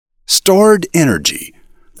stored energy.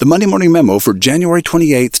 The Monday Morning Memo for January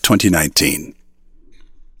 28, 2019.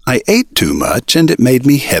 I ate too much and it made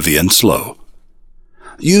me heavy and slow.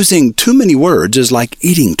 Using too many words is like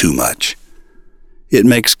eating too much. It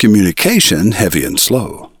makes communication heavy and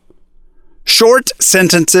slow. Short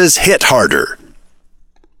sentences hit harder.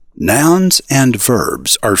 Nouns and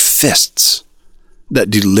verbs are fists that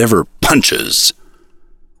deliver punches.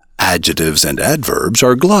 Adjectives and adverbs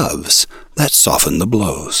are gloves that soften the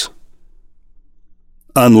blows.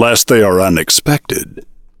 Unless they are unexpected.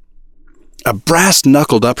 A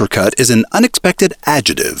brass-knuckled uppercut is an unexpected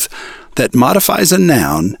adjective that modifies a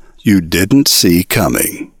noun you didn't see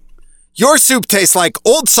coming. Your soup tastes like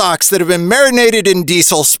old socks that have been marinated in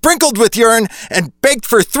diesel, sprinkled with urine, and baked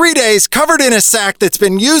for 3 days, covered in a sack that's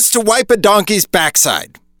been used to wipe a donkey's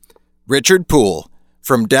backside. Richard Poole,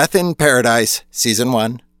 from Death in Paradise, Season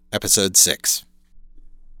 1, Episode 6.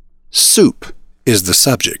 Soup is the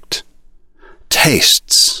subject.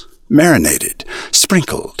 Tastes, marinated,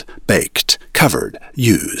 sprinkled, baked, covered,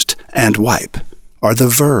 used, and wipe are the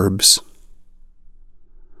verbs.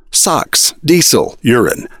 Socks, diesel,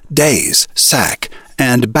 urine, days, sack,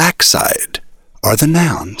 and backside are the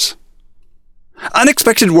nouns.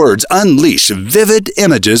 Unexpected words unleash vivid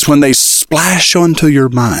images when they splash onto your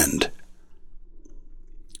mind.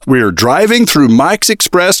 We're driving through Mike's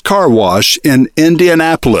Express Car Wash in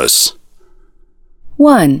Indianapolis.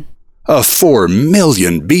 1. A 4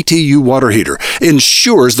 million BTU water heater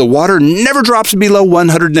ensures the water never drops below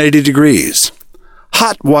 180 degrees.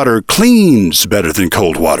 Hot water cleans better than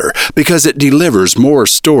cold water because it delivers more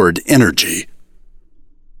stored energy.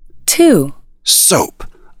 2. Soap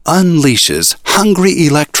unleashes hungry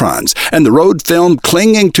electrons, and the road film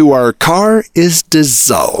clinging to our car is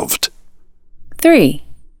dissolved. 3.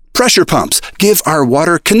 Pressure pumps give our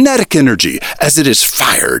water kinetic energy as it is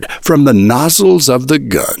fired from the nozzles of the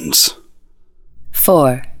guns.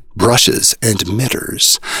 4. Brushes and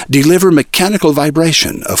mitters deliver mechanical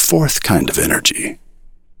vibration, a fourth kind of energy.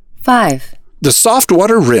 5. The soft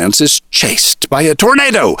water rinse is chased by a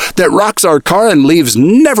tornado that rocks our car and leaves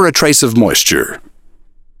never a trace of moisture.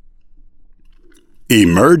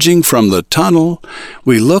 Emerging from the tunnel,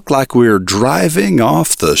 we look like we're driving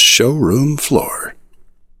off the showroom floor.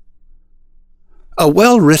 A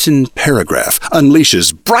well-written paragraph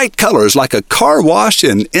unleashes bright colors like a car wash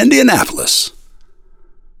in Indianapolis.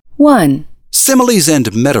 1. Similes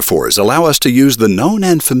and metaphors allow us to use the known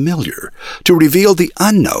and familiar to reveal the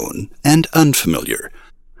unknown and unfamiliar,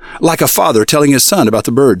 like a father telling his son about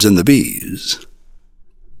the birds and the bees.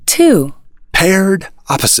 2. Paired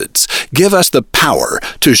opposites give us the power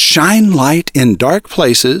to shine light in dark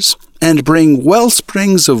places and bring well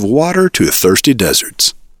springs of water to thirsty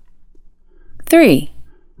deserts. 3.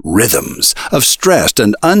 Rhythms of stressed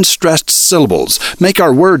and unstressed syllables make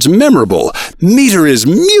our words memorable. Meter is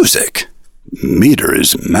music. Meter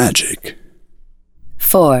is magic.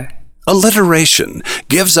 4. Alliteration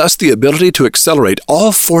gives us the ability to accelerate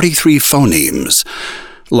all 43 phonemes,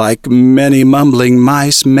 like many mumbling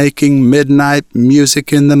mice making midnight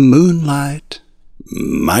music in the moonlight.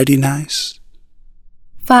 Mighty nice.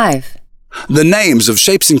 5. The names of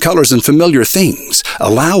shapes and colors and familiar things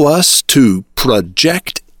allow us to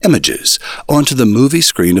project images onto the movie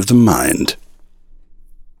screen of the mind.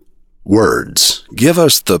 Words give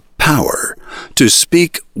us the power to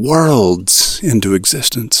speak worlds into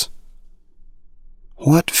existence.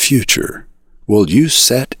 What future will you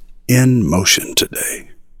set in motion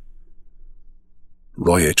today?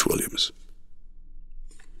 Roy H. Williams.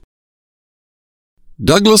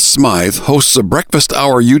 Douglas Smythe hosts a breakfast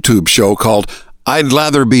hour YouTube show called I'd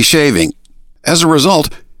Lather Be Shaving. As a result,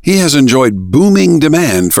 he has enjoyed booming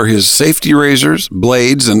demand for his safety razors,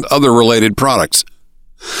 blades, and other related products.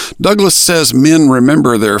 Douglas says men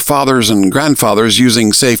remember their fathers and grandfathers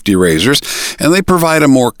using safety razors, and they provide a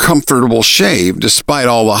more comfortable shave despite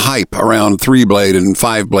all the hype around 3-blade and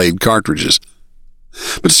 5-blade cartridges.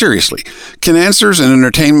 But seriously, can answers and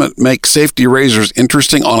entertainment make safety razors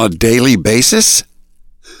interesting on a daily basis?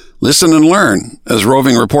 Listen and learn as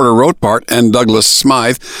roving reporter Rotbart and Douglas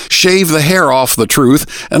Smythe shave the hair off the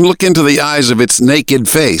truth and look into the eyes of its naked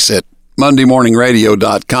face at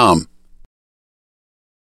MondayMorningRadio.com.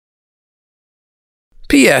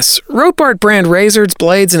 P.S. Rotbart brand razors,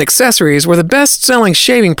 blades, and accessories were the best-selling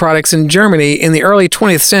shaving products in Germany in the early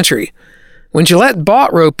 20th century. When Gillette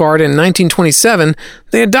bought Rotbart in 1927,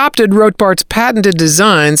 they adopted Rotbart's patented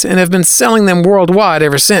designs and have been selling them worldwide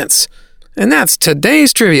ever since. And that's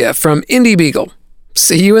today's trivia from Indie Beagle.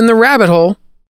 See you in the rabbit hole.